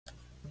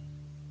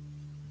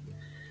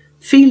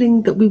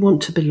Feeling that we want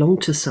to belong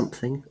to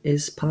something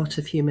is part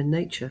of human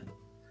nature.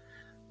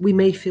 We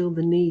may feel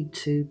the need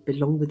to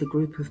belong with a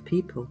group of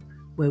people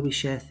where we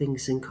share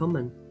things in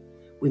common.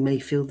 We may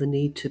feel the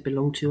need to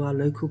belong to our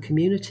local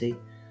community,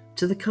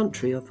 to the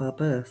country of our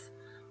birth,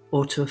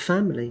 or to a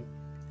family,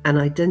 and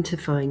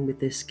identifying with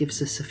this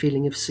gives us a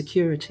feeling of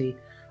security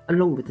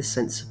along with a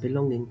sense of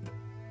belonging.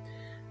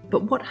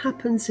 But what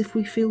happens if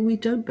we feel we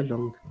don't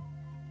belong?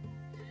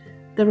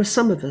 There are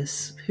some of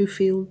us who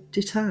feel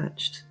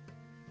detached.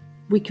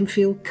 We can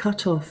feel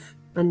cut off,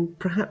 and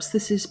perhaps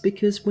this is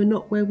because we're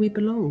not where we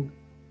belong.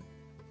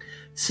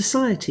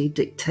 Society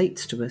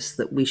dictates to us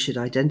that we should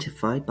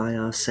identify by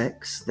our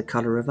sex, the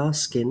colour of our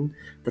skin,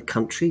 the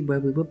country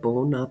where we were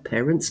born, our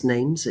parents'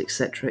 names,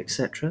 etc.,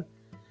 etc.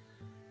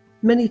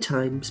 Many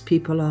times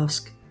people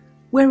ask,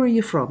 "Where are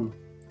you from?"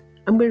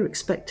 And we're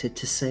expected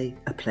to say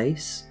a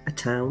place, a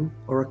town,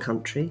 or a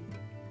country.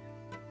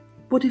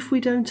 What if we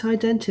don't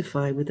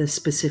identify with a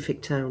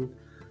specific town?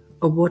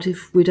 Or what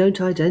if we don't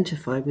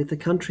identify with the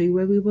country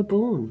where we were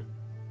born?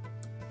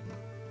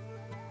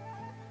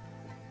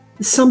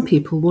 Some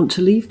people want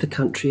to leave the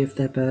country of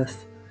their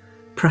birth,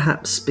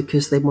 perhaps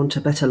because they want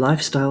a better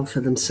lifestyle for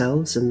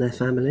themselves and their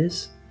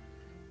families,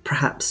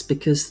 perhaps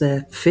because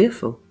they're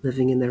fearful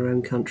living in their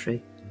own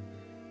country,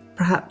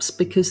 perhaps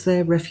because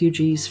they're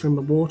refugees from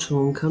a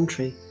war-torn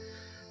country,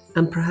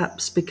 and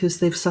perhaps because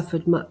they've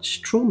suffered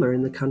much trauma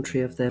in the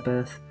country of their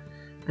birth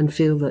and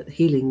feel that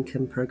healing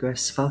can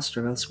progress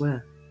faster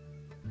elsewhere.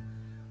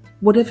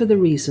 Whatever the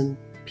reason,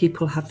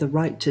 people have the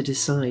right to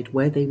decide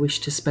where they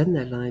wish to spend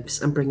their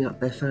lives and bring up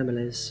their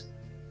families.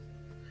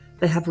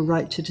 They have a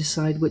right to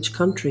decide which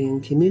country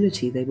and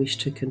community they wish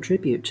to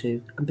contribute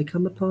to and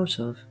become a part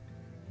of.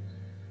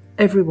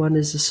 Everyone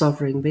is a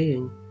sovereign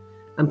being,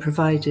 and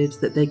provided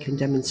that they can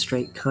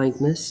demonstrate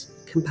kindness,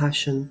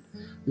 compassion,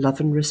 love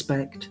and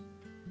respect,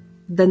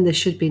 then there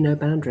should be no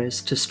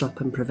boundaries to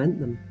stop and prevent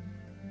them.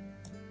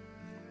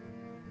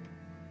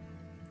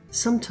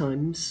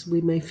 Sometimes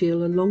we may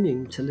feel a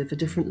longing to live a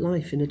different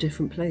life in a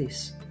different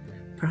place,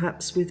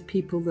 perhaps with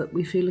people that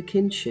we feel a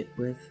kinship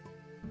with.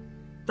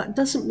 That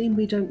doesn't mean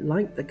we don't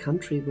like the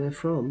country we're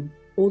from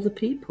or the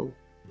people.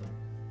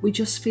 We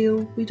just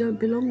feel we don't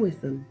belong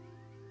with them.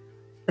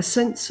 A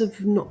sense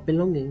of not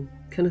belonging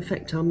can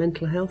affect our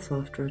mental health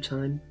after a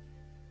time.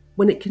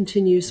 When it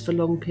continues for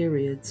long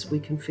periods, we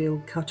can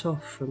feel cut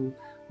off from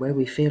where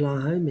we feel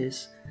our home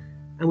is,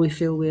 and we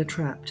feel we are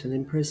trapped and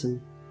in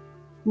prison.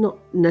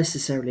 Not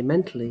necessarily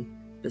mentally,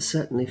 but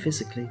certainly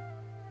physically.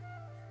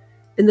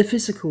 In the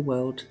physical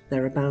world,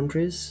 there are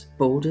boundaries,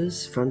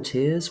 borders,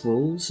 frontiers,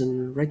 walls,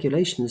 and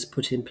regulations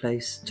put in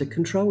place to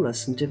control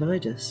us and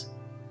divide us.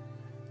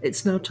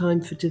 It's now time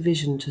for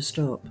division to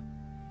stop.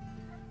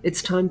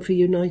 It's time for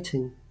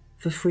uniting,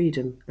 for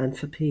freedom and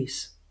for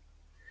peace.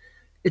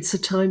 It's a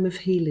time of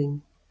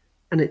healing,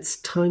 and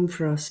it's time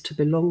for us to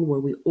belong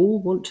where we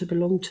all want to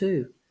belong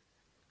to.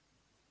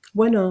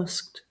 When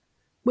asked,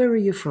 "Where are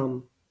you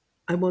from?"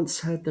 I once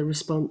heard the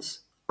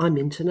response, "I'm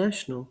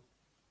international."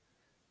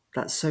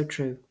 That's so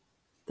true.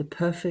 The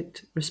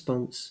perfect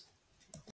response